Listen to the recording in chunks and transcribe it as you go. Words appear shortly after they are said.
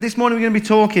This morning we're going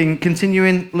to be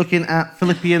continuing looking at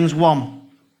Philippians 1.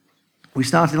 We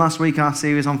started last week our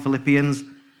series on Philippians,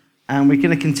 and we're going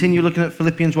to continue looking at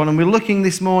Philippians 1. And we're looking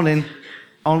this morning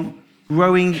on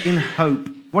growing in hope,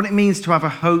 what it means to have a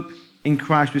hope in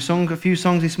Christ. We sung a few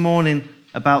songs this morning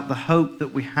about the hope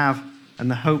that we have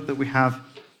and the hope that we have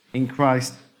in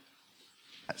Christ.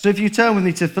 So if you turn with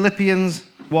me to Philippians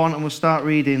 1, and we'll start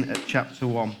reading at chapter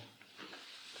 1.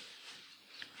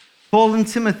 Paul and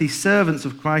Timothy, servants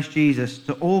of Christ Jesus,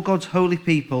 to all God's holy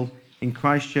people in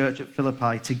Christ Church at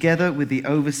Philippi, together with the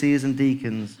overseers and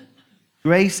deacons.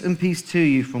 Grace and peace to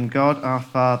you from God our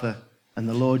Father and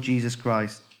the Lord Jesus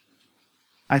Christ.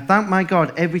 I thank my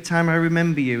God every time I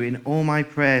remember you in all my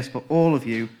prayers for all of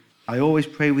you. I always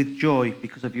pray with joy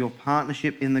because of your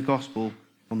partnership in the gospel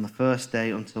from the first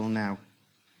day until now.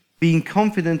 Being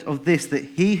confident of this, that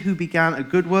he who began a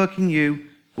good work in you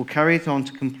will carry it on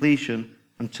to completion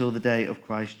until the day of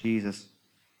Christ Jesus.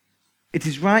 It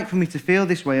is right for me to feel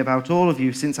this way about all of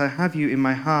you, since I have you in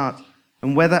my heart,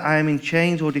 and whether I am in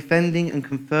chains or defending and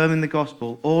confirming the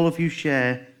gospel, all of you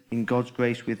share in God's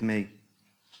grace with me.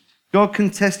 God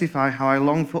can testify how I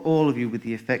long for all of you with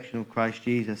the affection of Christ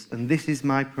Jesus, and this is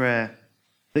my prayer,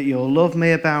 that your love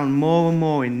may abound more and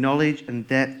more in knowledge and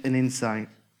depth and insight,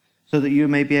 so that you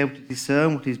may be able to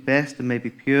discern what is best and may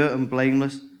be pure and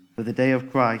blameless for the day of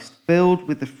Christ, filled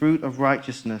with the fruit of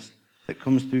righteousness that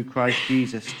comes through Christ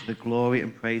Jesus to the glory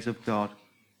and praise of God.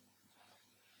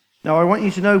 Now I want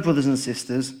you to know, brothers and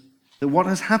sisters, that what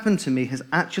has happened to me has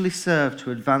actually served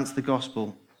to advance the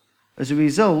gospel. As a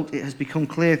result, it has become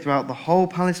clear throughout the whole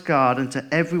palace guard and to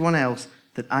everyone else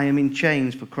that I am in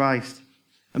chains for Christ.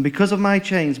 And because of my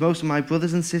chains, most of my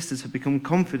brothers and sisters have become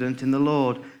confident in the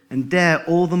Lord and dare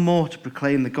all the more to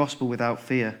proclaim the gospel without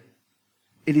fear.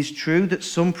 It is true that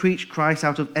some preach Christ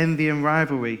out of envy and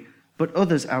rivalry, but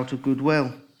others out of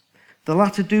goodwill. The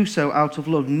latter do so out of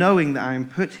love, knowing that I am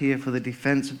put here for the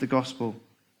defense of the gospel.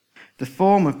 The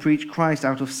former preach Christ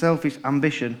out of selfish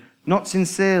ambition, not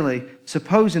sincerely,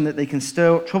 supposing that they can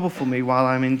stir up trouble for me while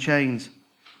I am in chains.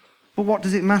 But what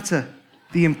does it matter?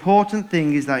 The important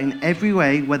thing is that in every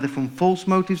way, whether from false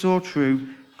motives or true,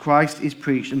 Christ is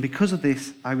preached, and because of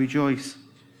this I rejoice.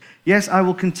 Yes, I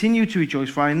will continue to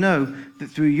rejoice, for I know that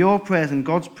through your prayers and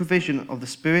God's provision of the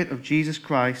Spirit of Jesus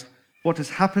Christ, what has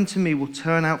happened to me will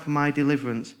turn out for my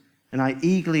deliverance, and I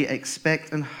eagerly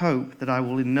expect and hope that I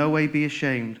will in no way be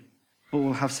ashamed, but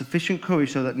will have sufficient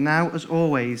courage so that now, as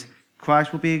always,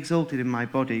 Christ will be exalted in my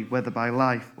body, whether by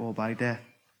life or by death.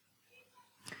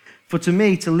 For to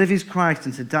me, to live is Christ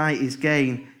and to die is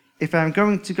gain. If I am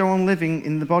going to go on living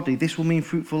in the body, this will mean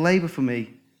fruitful labor for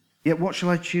me. Yet what shall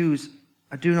I choose?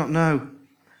 I do not know.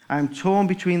 I am torn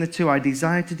between the two. I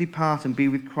desire to depart and be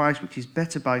with Christ, which is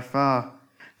better by far.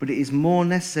 But it is more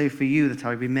necessary for you that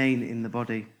I remain in the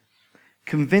body.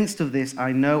 Convinced of this,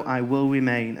 I know I will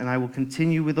remain, and I will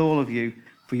continue with all of you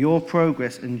for your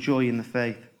progress and joy in the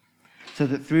faith, so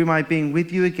that through my being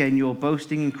with you again, your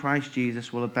boasting in Christ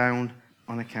Jesus will abound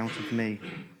on account of me.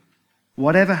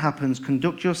 Whatever happens,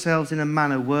 conduct yourselves in a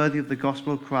manner worthy of the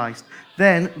gospel of Christ.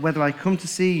 Then, whether I come to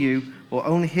see you or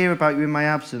only hear about you in my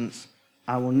absence,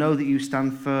 I will know that you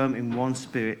stand firm in one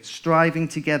spirit, striving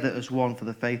together as one for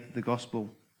the faith of the gospel,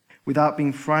 without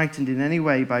being frightened in any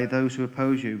way by those who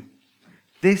oppose you.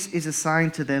 This is a sign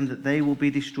to them that they will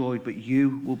be destroyed, but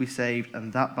you will be saved,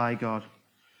 and that by God.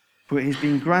 For it has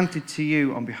been granted to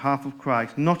you on behalf of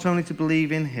Christ, not only to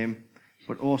believe in him,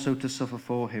 but also to suffer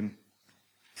for him,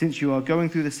 since you are going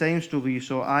through the same struggle you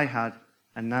saw I had,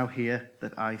 and now hear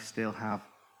that I still have.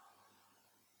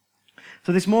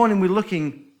 So this morning we're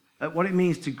looking at what it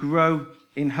means to grow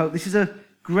in hope. This is a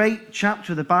great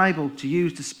chapter of the Bible to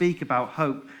use to speak about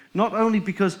hope, not only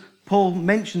because Paul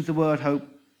mentions the word hope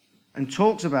and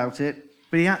talks about it,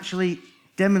 but he actually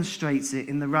demonstrates it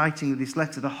in the writing of this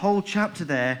letter. The whole chapter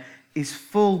there is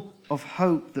full of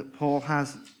hope that Paul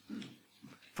has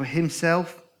for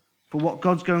himself, for what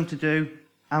God's going to do,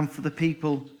 and for the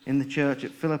people in the church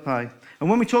at Philippi. And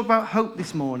when we talk about hope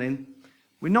this morning,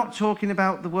 we're not talking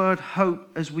about the word hope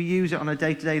as we use it on a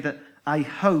day-to-day, that I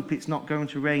hope it's not going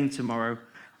to rain tomorrow,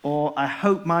 or I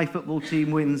hope my football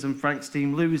team wins and Frank's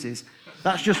team loses.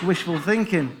 That's just wishful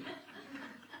thinking.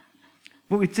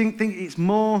 But we think it's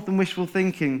more than wishful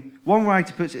thinking. One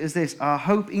writer puts it as this: our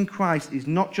hope in Christ is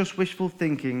not just wishful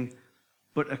thinking,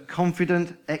 but a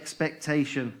confident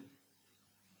expectation.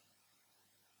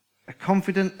 A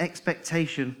confident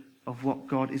expectation of what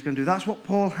God is going to do. That's what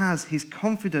Paul has. He's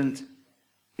confident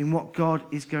in what God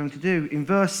is going to do. In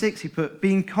verse 6, he put,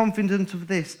 being confident of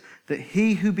this, that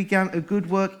he who began a good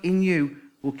work in you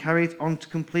will carry it on to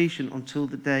completion until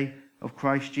the day of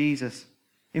Christ Jesus.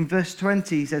 In verse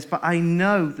 20, he says, "For I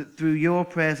know that through your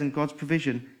prayers and God's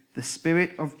provision, the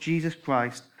Spirit of Jesus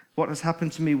Christ, what has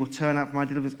happened to me will turn out for my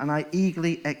deliverance, and I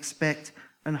eagerly expect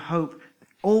and hope."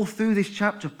 All through this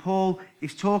chapter, Paul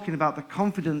is talking about the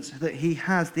confidence that he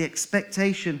has, the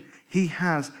expectation he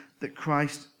has that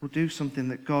Christ will do something,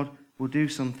 that God will do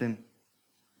something.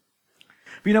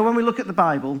 But when we look at the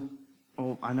Bible,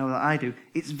 or I know that I do,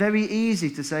 it's very easy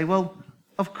to say, well,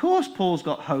 of course Paul's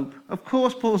got hope. Of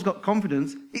course Paul's got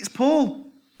confidence. It's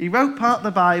Paul. He wrote part of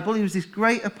the Bible. He was this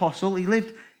great apostle. He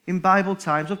lived in Bible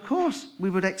times. Of course, we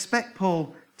would expect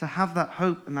Paul to have that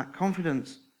hope and that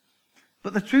confidence.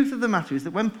 But the truth of the matter is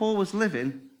that when Paul was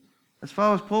living, as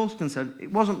far as Paul's concerned,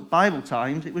 it wasn't Bible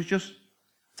times. It was just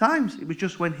times. It was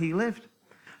just when he lived.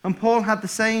 And Paul had the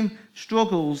same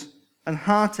struggles and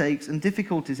heartaches and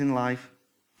difficulties in life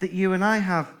that you and I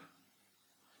have.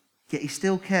 Yet he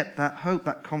still kept that hope,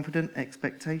 that confident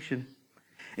expectation.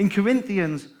 In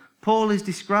Corinthians, Paul is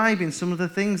describing some of the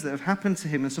things that have happened to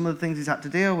him and some of the things he's had to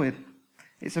deal with.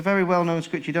 It's a very well-known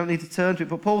scripture. You don't need to turn to it.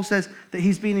 But Paul says that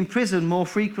he's been in prison more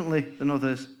frequently than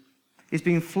others. He's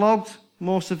been flogged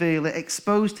more severely,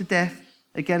 exposed to death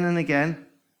again and again.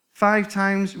 5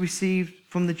 times received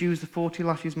from the Jews the 40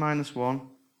 lashes minus 1.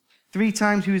 3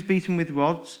 times he was beaten with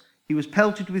rods. He was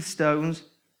pelted with stones.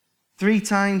 3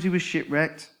 times he was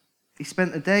shipwrecked. He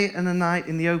spent a day and a night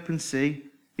in the open sea.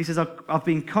 He says, I've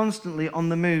been constantly on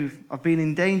the move. I've been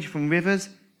in danger from rivers,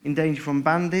 in danger from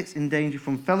bandits, in danger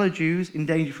from fellow Jews, in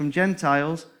danger from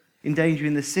Gentiles, in danger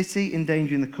in the city, in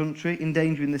danger in the country, in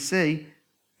danger in the sea,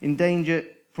 in danger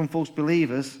from false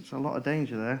believers. There's a lot of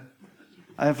danger there.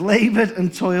 I have labored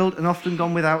and toiled and often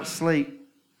gone without sleep.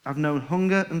 I've known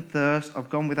hunger and thirst. I've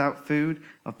gone without food.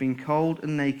 I've been cold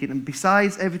and naked. And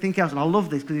besides everything else, and I love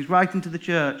this because he's writing to the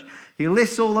church, he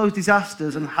lists all those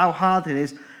disasters and how hard it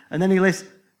is. And then he lists,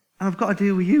 and I've got to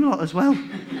deal with you lot as well.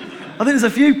 I think there's a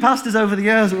few pastors over the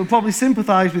years that would probably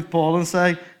sympathize with Paul and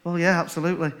say, well, yeah,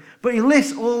 absolutely. But he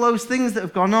lists all those things that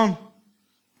have gone on.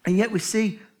 And yet we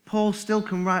see Paul still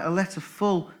can write a letter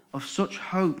full of such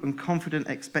hope and confident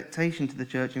expectation to the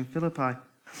church in Philippi.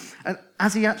 And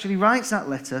as he actually writes that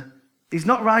letter, he's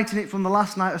not writing it from the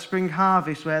last night of spring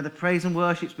harvest where the praise and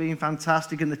worship's been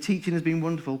fantastic and the teaching has been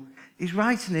wonderful. He's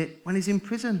writing it when he's in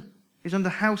prison. He's under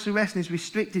house arrest and he's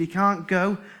restricted. He can't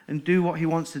go and do what he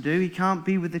wants to do. He can't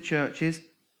be with the churches.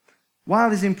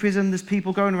 While he's in prison, there's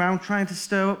people going around trying to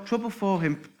stir up trouble for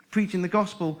him, preaching the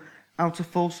gospel out of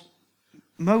false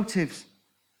motives.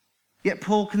 Yet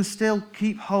Paul can still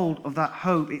keep hold of that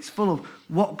hope. It's full of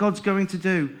what God's going to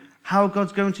do, how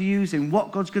God's going to use him,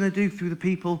 what God's going to do through the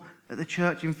people at the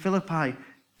church in Philippi.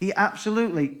 He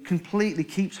absolutely, completely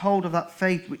keeps hold of that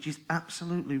faith, which is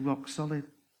absolutely rock solid.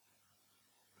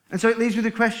 And so it leaves me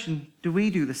the question, do we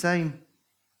do the same?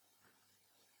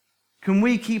 Can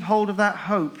we keep hold of that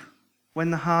hope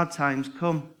when the hard times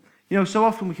come? So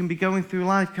often we can be going through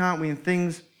life, can't we, and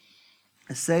things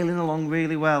are sailing along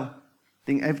really well.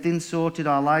 Think everything's sorted,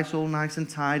 our life's all nice and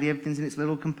tidy, everything's in its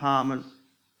little compartment,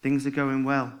 things are going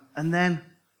well. And then,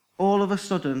 all of a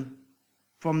sudden,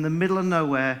 from the middle of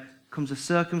nowhere, comes a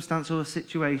circumstance or a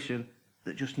situation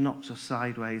that just knocks us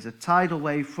sideways. A tidal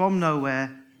wave from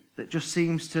nowhere that just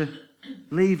seems to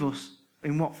leave us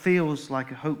in what feels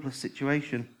like a hopeless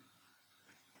situation.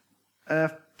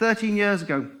 13 years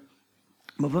ago,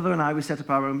 my brother and I, we set up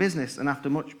our own business, and after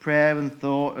much prayer and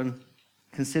thought and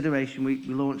consideration, we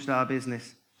launched our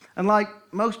business. And like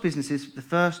most businesses, the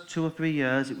first 2 or 3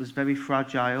 years, it was very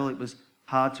fragile. It was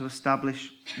hard to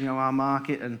establish, our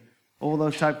market and all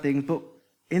those type of things. But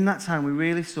in that time, we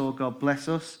really saw God bless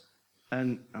us,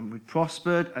 and we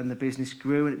prospered, and the business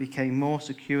grew, and it became more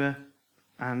secure,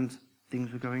 and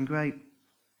things were going great.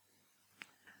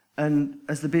 And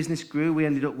as the business grew, we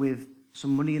ended up with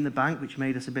some money in the bank, which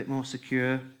made us a bit more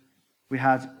secure. We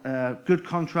had good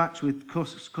contracts with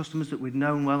customers that we'd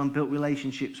known well and built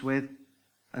relationships with.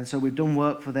 And so we've done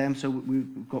work for them, so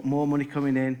we've got more money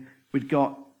coming in. We'd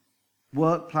got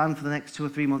work planned for the next 2 or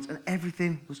 3 months, and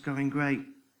everything was going great.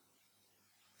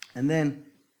 And then,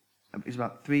 it was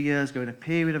about 3 years ago, in a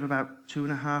period of about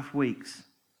 2.5 weeks,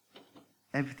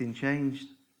 everything changed.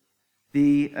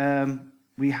 We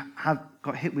had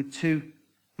got hit with 2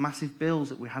 massive bills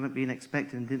that we hadn't been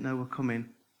expecting and didn't know were coming.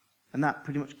 And that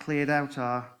pretty much cleared out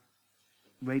our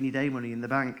rainy day money in the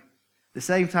bank. The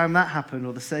same time that happened,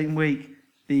 or the same week,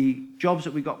 the jobs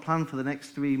that we got planned for the next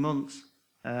 3 months,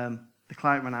 the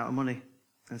client ran out of money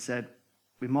and said,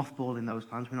 we're mothballing those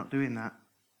plans, we're not doing that.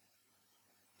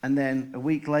 And then a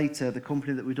week later, the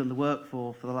company that we'd done the work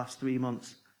for the last 3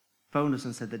 months phoned us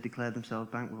and said they'd declared themselves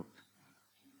bankrupt.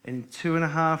 And in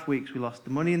 2.5 weeks, we lost the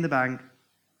money in the bank,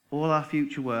 all our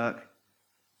future work,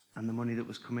 and the money that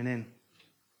was coming in.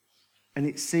 And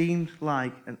it seemed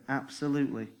like an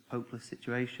absolutely hopeless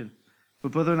situation. My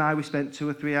brother and I, we spent 2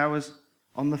 or 3 hours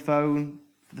on the phone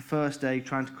for the first day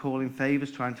trying to call in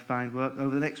favours, trying to find work.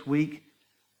 Over the next week,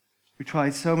 we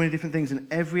tried so many different things, and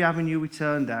every avenue we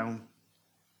turned down,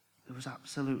 there was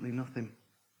absolutely nothing.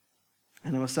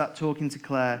 And I was sat talking to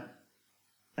Claire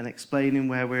and explaining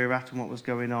where we were at and what was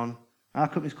going on. Our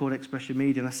company's called Expression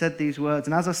Media, and I said these words,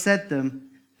 and as I said them,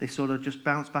 they sort of just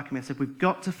bounced back at me. I said, we've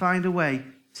got to find a way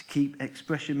to keep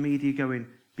Expression Media going,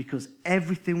 because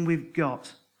everything we've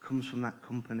got comes from that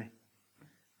company.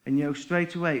 And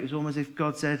straight away, it was almost as if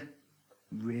God said,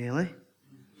 really?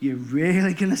 You're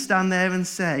really going to stand there and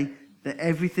say that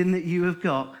everything that you have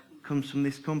got comes from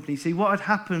this company? See, what had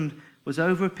happened was,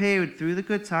 over a period, through the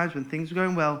good times when things were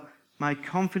going well, my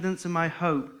confidence and my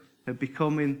hope had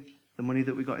become in the money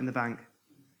that we got in the bank.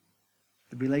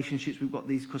 The relationships we've got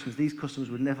with these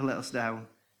customers would never let us down.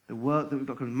 The work that we've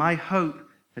got coming. My hope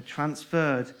had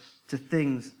transferred to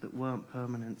things that weren't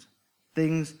permanent.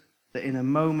 Things that in a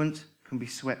moment can be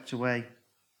swept away.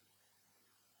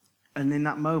 And in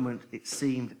that moment, it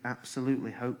seemed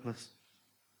absolutely hopeless.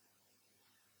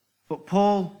 But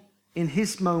Paul, in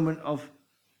his moment of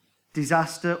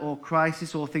disaster or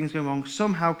crisis or things going wrong,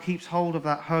 somehow keeps hold of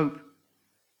that hope.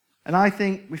 And I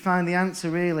think we find the answer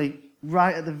really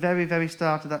right at the very, very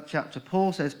start of that chapter.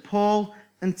 Paul says, Paul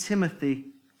and Timothy,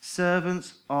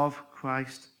 servants of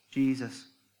Christ Jesus.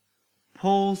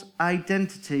 Paul's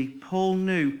identity, Paul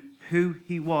knew who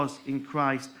he was in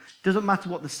Christ. Doesn't matter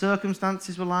what the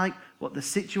circumstances were like, what the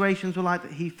situations were like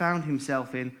that he found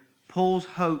himself in, Paul's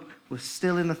hope was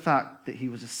still in the fact that he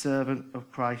was a servant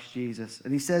of Christ Jesus.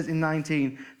 And he says in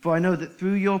 19, for I know that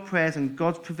through your prayers and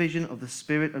God's provision of the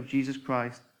Spirit of Jesus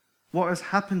Christ, what has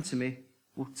happened to me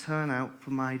will turn out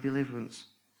for my deliverance.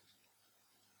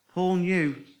 Paul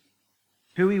knew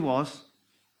who he was,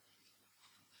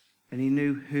 and he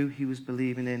knew who he was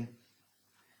believing in.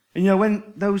 And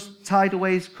when those tidal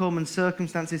waves come and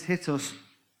circumstances hit us,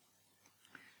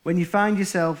 when you find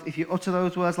yourself, if you utter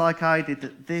those words like I did,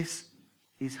 that this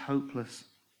is hopeless,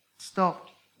 stop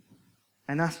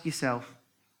and ask yourself,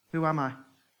 who am I?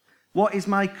 What is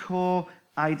my core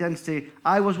identity?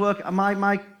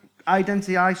 My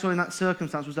identity I saw in that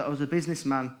circumstance was that I was a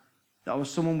businessman, that I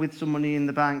was someone with some money in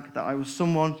the bank, that I was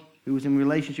someone who was in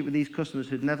relationship with these customers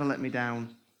who'd never let me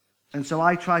down. And so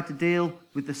I tried to deal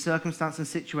with the circumstance and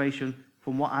situation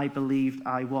from what I believed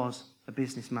I was, a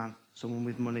businessman, someone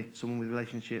with money, someone with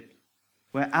relationship.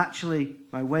 Where actually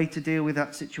my way to deal with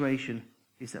that situation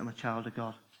is that I'm a child of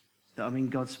God, that I'm in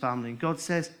God's family. And God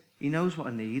says he knows what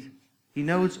I need. He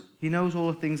knows all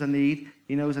the things I need.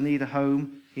 He knows I need a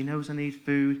home. He knows I need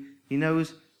food. He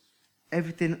knows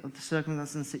everything of the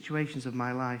circumstances and situations of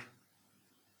my life.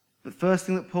 The first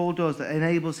thing that Paul does that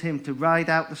enables him to ride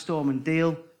out the storm and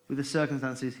deal with the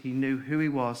circumstances, he knew who he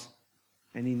was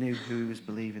and he knew who he was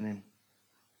believing in.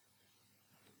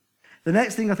 The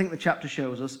next thing I think the chapter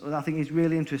shows us, and I think is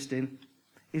really interesting,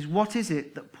 is what is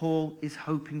it that Paul is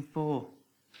hoping for?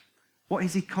 What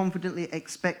is he confidently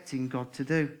expecting God to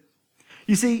do?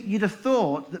 You see, you'd have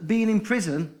thought that being in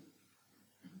prison,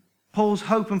 Paul's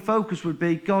hope and focus would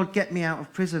be, God, get me out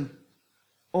of prison.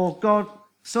 Or God,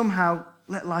 somehow,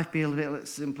 let life be a little bit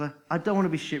simpler. I don't want to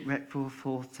be shipwrecked for a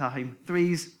fourth time.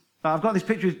 But I've got this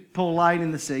picture of Paul lying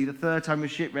in the sea, the third time he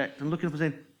was shipwrecked, and looking up and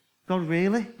saying, God,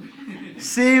 really?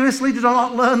 Seriously? Did I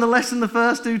not learn the lesson the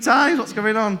first 2 times? What's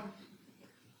going on?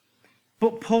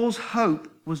 But Paul's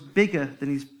hope was bigger than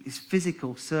his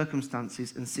physical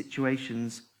circumstances and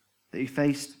situations that he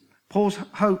faced. Paul's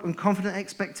hope and confident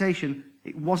expectation,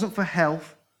 it wasn't for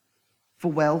health,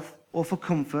 for wealth, or for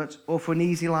comfort, or for an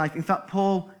easy life. In fact,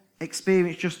 Paul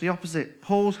experienced just the opposite.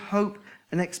 Paul's hope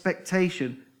and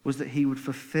expectation was that he would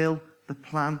fulfill the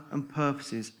plan and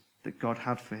purposes that God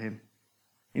had for him.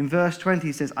 In verse 20,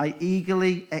 he says, I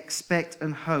eagerly expect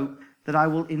and hope that I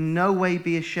will in no way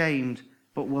be ashamed,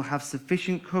 but will have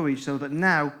sufficient courage so that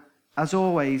now, as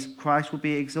always, Christ will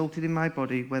be exalted in my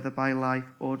body, whether by life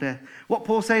or death. What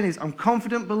Paul's saying is, I'm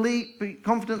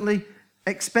confidently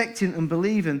expecting and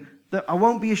believing that I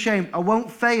won't be ashamed. I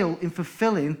won't fail in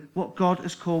fulfilling what God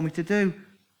has called me to do.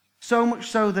 So much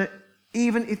so that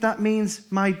even if that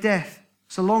means my death,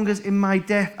 so long as in my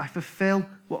death I fulfill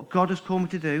what God has called me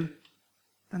to do,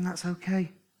 then that's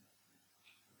okay.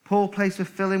 Paul placed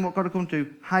fulfilling what God had called him to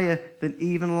do higher than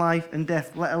even life and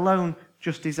death, let alone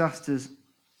just disasters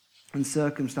and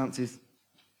circumstances.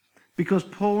 Because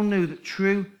Paul knew that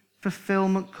true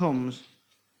fulfillment comes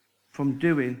from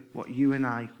doing what you and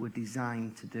I were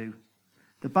designed to do.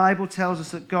 The Bible tells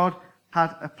us that God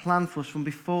had a plan for us from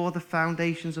before the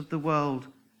foundations of the world,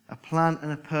 a plan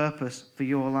and a purpose for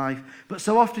your life. But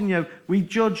so often, we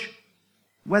judge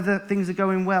whether things are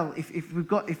going well. If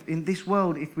in this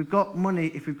world, if we've got money,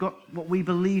 if we've got what we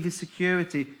believe is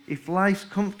security, if life's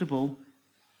comfortable,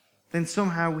 then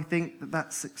somehow we think that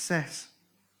that's success.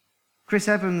 Chris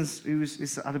Evans,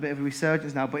 who's had a bit of a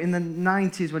resurgence now, but in the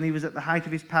 90s when he was at the height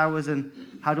of his powers and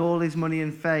had all his money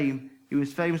and fame, he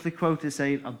was famously quoted as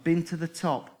saying, "I've been to the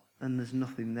top and there's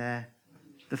nothing there."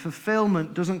 The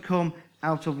fulfillment doesn't come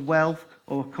out of wealth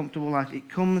or a comfortable life. It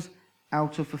comes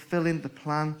out of fulfilling the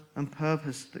plan and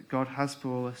purpose that God has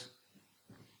for us.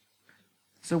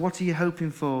 So what are you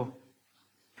hoping for?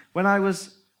 When I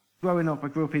was growing up, I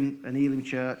grew up in an Elim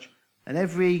church, and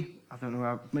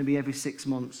maybe every 6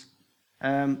 months,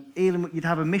 Elim, you'd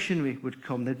have a missionary would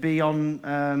come. They'd be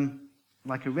on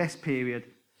like a rest period,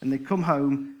 and they'd come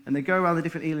home, and they'd go around the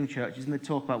different Elim churches, and they'd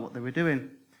talk about what they were doing.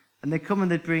 And they'd come and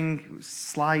they'd bring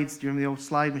slides, do you remember the old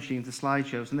slide machines, the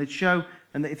slideshows, and they'd show,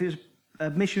 and if it was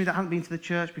a missionary that hadn't been to the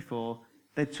church before,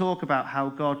 they'd talk about how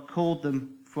God called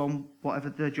them from whatever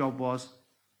their job was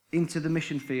into the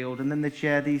mission field, and then they'd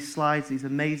share these slides, these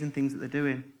amazing things that they're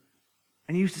doing.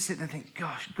 And you used to sit there and think,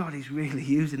 gosh, God is really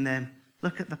using them.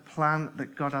 Look at the plan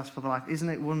that God has for their life. Isn't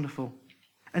it wonderful?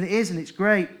 And it is, and it's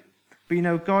great.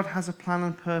 But God has a plan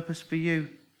and purpose for you.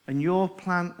 And your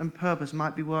plan and purpose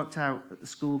might be worked out at the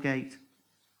school gate,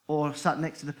 or sat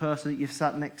next to the person that you've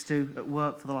sat next to at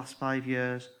work for the last 5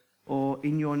 years, or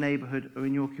in your neighbourhood or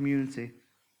in your community.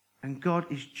 And God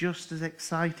is just as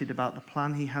excited about the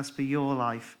plan he has for your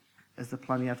life as the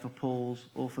plan he had for Paul's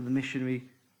or for the missionary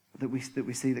that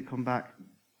we see that come back.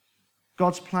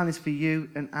 God's plan is for you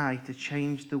and I to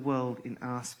change the world in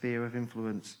our sphere of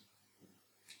influence.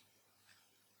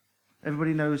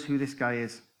 Everybody knows who this guy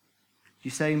is.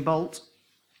 Usain Bolt.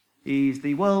 He's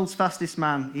the world's fastest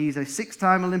man. He's a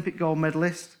 6-time Olympic gold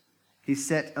medalist. He's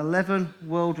set 11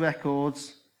 world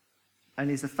records, and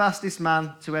he's the fastest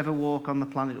man to ever walk on the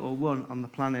planet or run on the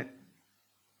planet.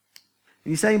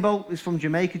 And Usain Bolt is from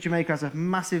Jamaica. Jamaica has a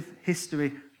massive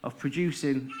history of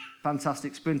producing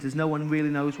fantastic sprinters. No one really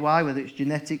knows why, whether it's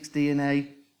genetics, DNA.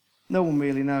 No one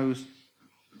really knows.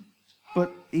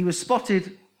 But he was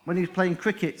spotted when he was playing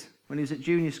cricket, when he was at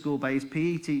junior school, by his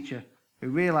PE teacher, who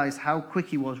realised how quick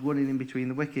he was running in between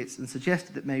the wickets and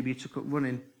suggested that maybe he took up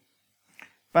running.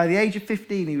 By the age of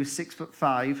 15, he was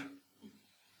 6'5",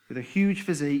 with a huge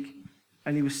physique,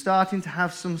 and he was starting to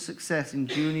have some success in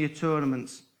junior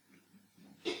tournaments.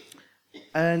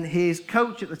 And his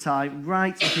coach at the time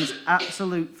writes of his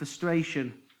absolute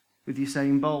frustration with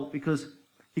Usain Bolt, because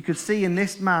he could see in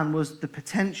this man was the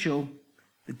potential,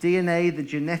 the DNA, the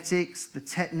genetics, the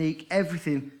technique,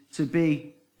 everything to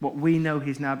be what we know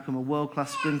he's now become, a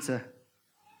world-class sprinter.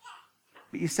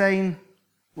 But Usain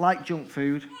liked junk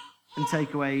food and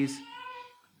takeaways,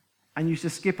 and used to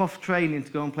skip off training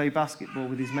to go and play basketball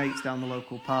with his mates down the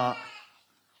local park.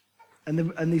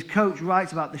 And his coach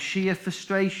writes about the sheer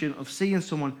frustration of seeing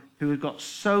someone who had got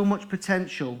so much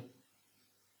potential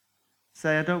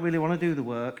say, I don't really want to do the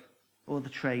work or the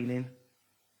training.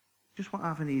 Just want to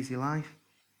have an easy life.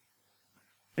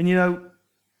 And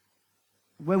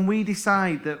when we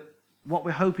decide that what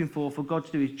we're hoping for God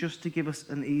to do is just to give us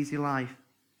an easy life,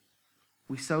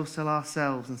 we so sell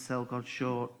ourselves and sell God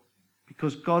short.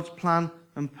 Because God's plan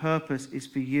and purpose is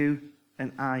for you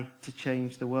and I to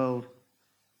change the world.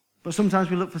 But sometimes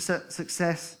we look for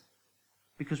success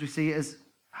because we see it as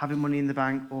having money in the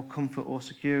bank or comfort or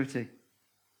security.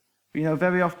 But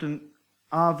very often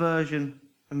our version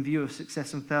and view of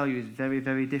success and failure is very,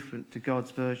 very different to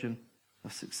God's version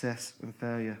of success and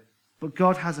failure. But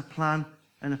God has a plan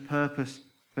and a purpose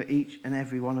for each and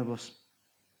every one of us.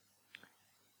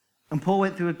 And Paul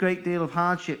went through a great deal of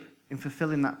hardship in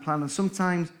fulfilling that plan. And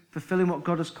sometimes fulfilling what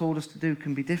God has called us to do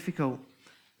can be difficult.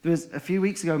 There was a few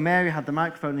weeks ago, Mary had the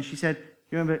microphone and she said,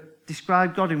 you remember,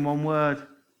 describe God in one word.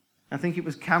 I think it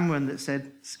was Cameron that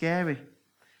said, scary.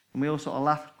 And we all sort of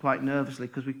laughed quite nervously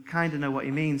because we kind of know what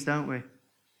he means, don't we?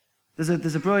 There's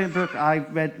a brilliant book I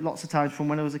read lots of times from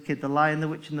when I was a kid, The Lion, the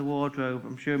Witch and the Wardrobe.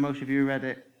 I'm sure most of you read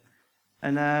it.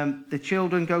 And the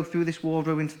children go through this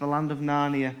wardrobe into the land of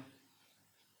Narnia.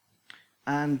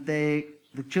 And the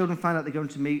children find out they're going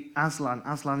to meet Aslan.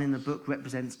 Aslan in the book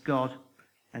represents God,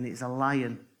 and it's a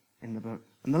lion in the book.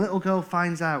 And the little girl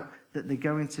finds out that they're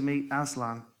going to meet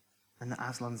Aslan, and that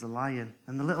Aslan's a lion.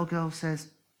 And the little girl says,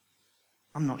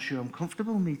 I'm not sure I'm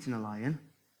comfortable meeting a lion.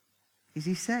 Is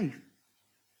he safe?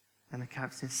 And the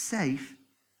cat says, safe?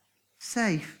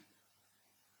 Safe?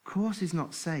 Of course he's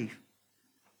not safe,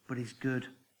 but he's good.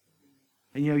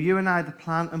 And you and I, the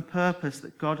plan and purpose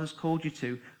that God has called you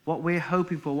to, what we're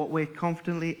hoping for, what we're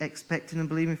confidently expecting and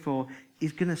believing for,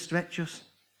 is going to stretch us.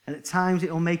 And at times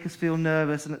it will make us feel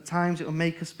nervous, and at times it will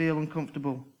make us feel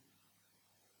uncomfortable.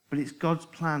 But it's God's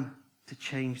plan to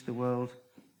change the world.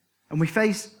 And we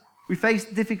face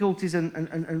difficulties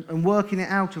and working it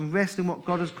out and wrestling what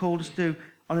God has called us to do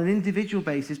on an individual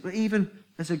basis. But even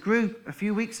as a group, a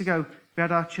few weeks ago, we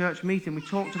had our church meeting. We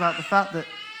talked about the fact that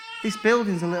this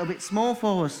building's a little bit small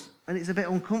for us, and it's a bit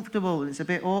uncomfortable, and it's a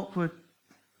bit awkward.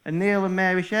 And Neil and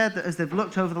Mary shared that as they've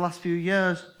looked over the last few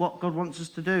years what God wants us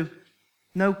to do,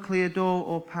 no clear door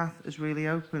or path has really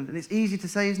opened. And it's easy to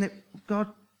say, isn't it, God,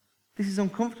 this is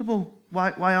uncomfortable.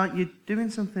 Why aren't you doing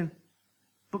something?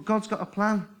 But God's got a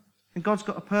plan, and God's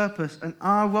got a purpose, and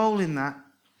our role in that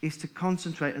is to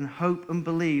concentrate and hope and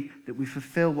believe that we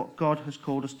fulfill what God has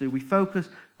called us to do. We focus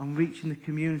on reaching the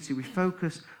community. We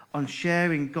focus on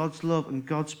sharing God's love and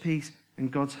God's peace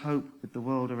and God's hope with the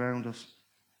world around us.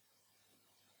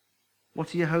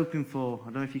 What are you hoping for? I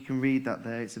don't know if you can read that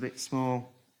there. It's a bit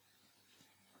small.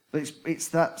 But it's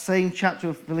that same chapter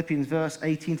of Philippians, verse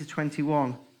 18 to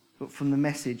 21, but from the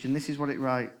Message. And this is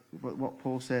what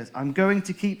Paul says. I'm going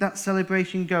to keep that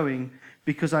celebration going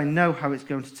because I know how it's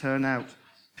going to turn out.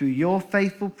 Through your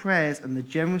faithful prayers and the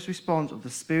generous response of the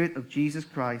Spirit of Jesus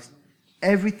Christ,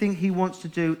 everything he wants to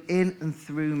do in and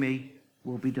through me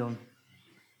will be done.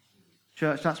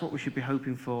 Church, that's what we should be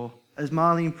hoping for. As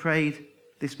Marlene prayed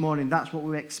this morning, that's what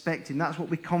we're expecting. That's what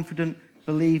we're confident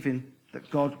believing that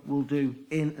God will do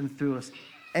in and through us.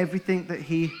 Everything that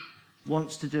he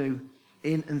wants to do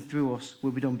in and through us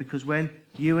will be done. Because when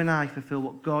you and I fulfill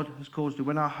what God has called us to do,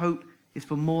 when our hope is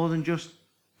for more than just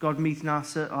God meeting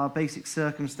our basic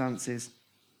circumstances,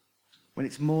 when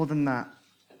it's more than that,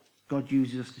 God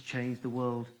uses us to change the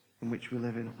world in which we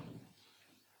live in.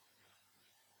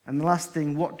 And the last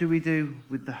thing, what do we do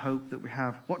with the hope that we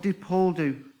have? What did Paul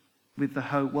do with the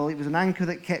hope? Well, it was an anchor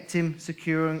that kept him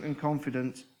secure and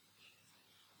confident.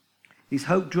 His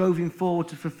hope drove him forward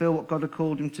to fulfill what God had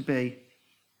called him to be.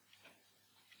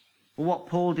 Well, what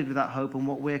Paul did with that hope and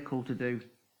what we're called to do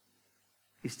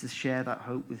is to share that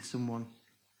hope with someone.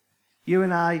 You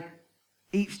and I,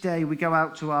 each day we go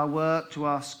out to our work, to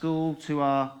our school, to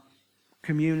our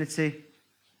community,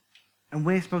 and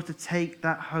we're supposed to take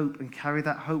that hope and carry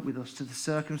that hope with us to the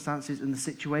circumstances and the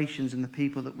situations and the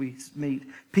people that we meet,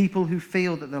 people who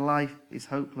feel that their life is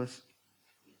hopeless.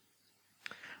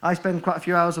 I spend quite a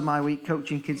few hours of my week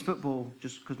coaching kids football,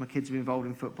 just because my kids are involved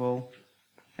in football.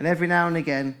 And every now and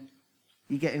again,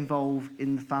 you get involved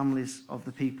in the families of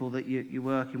the people that you're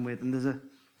working with. And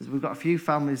we've got a few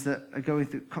families that are going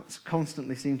through,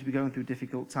 constantly seem to be going through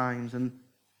difficult times. And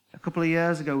a couple of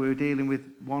years ago, we were dealing with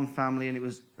one family, and it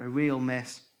was a real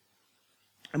mess.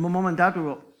 And my mum and dad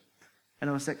were up, and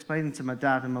I was explaining to my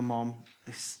dad and my mum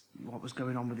what was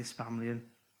going on with this family, and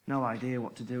no idea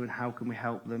what to do and how can we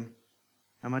help them.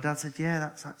 And my dad said, yeah,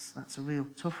 that's a real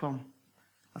tough one.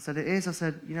 I said, it is. I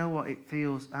said, you know what? It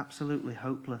feels absolutely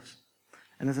hopeless.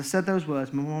 And as I said those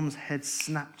words, my mum's head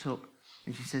snapped up,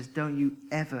 and she says, don't you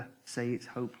ever say it's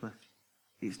hopeless.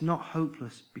 It's not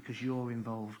hopeless because you're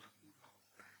involved.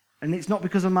 And it's not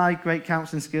because of my great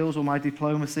counselling skills or my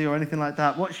diplomacy or anything like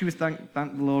that. What she was, thank the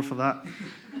Lord for that.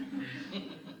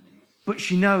 But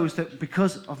she knows that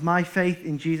because of my faith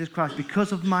in Jesus Christ,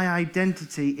 because of my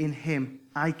identity in him,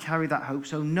 I carry that hope.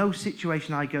 So no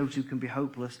situation I go to can be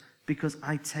hopeless because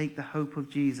I take the hope of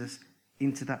Jesus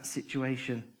into that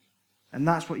situation. And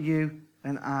that's what you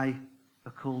and I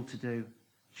are called to do.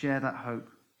 Share that hope.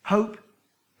 Hope,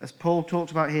 as Paul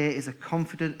talks about here, is a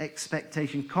confident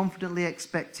expectation, confidently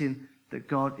expecting that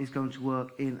God is going to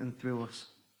work in and through us.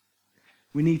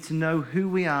 We need to know who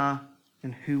we are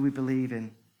and who we believe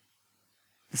in.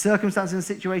 The circumstances and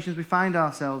situations we find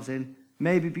ourselves in,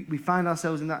 maybe we find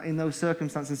ourselves in those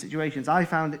circumstances and situations. I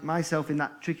found myself in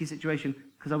that tricky situation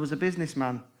because I was a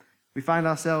businessman. We find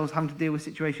ourselves having to deal with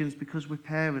situations because we're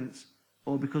parents,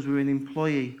 or because we're an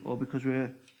employee, or because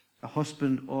we're a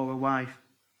husband or a wife.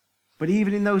 But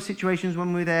even in those situations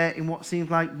when we're there in what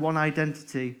seems like one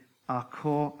identity, our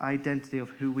core identity of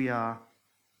who we are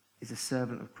is a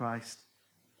servant of Christ.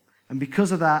 And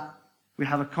because of that, we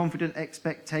have a confident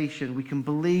expectation. We can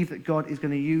believe that God is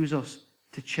going to use us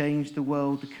to change the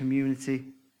world, the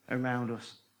community around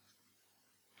us,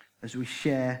 as we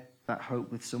share that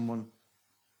hope with someone.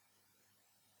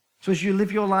 So as you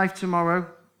live your life tomorrow,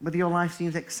 whether your life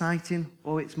seems exciting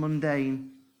or it's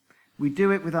mundane, we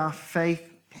do it with our faith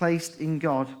placed in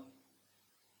God,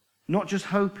 not just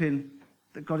hoping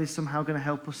that God is somehow going to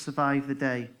help us survive the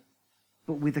day,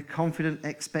 but with a confident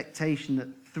expectation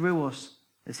that through us,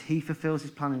 as he fulfills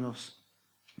his plan in us,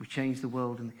 we change the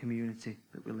world and the community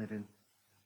that we live in.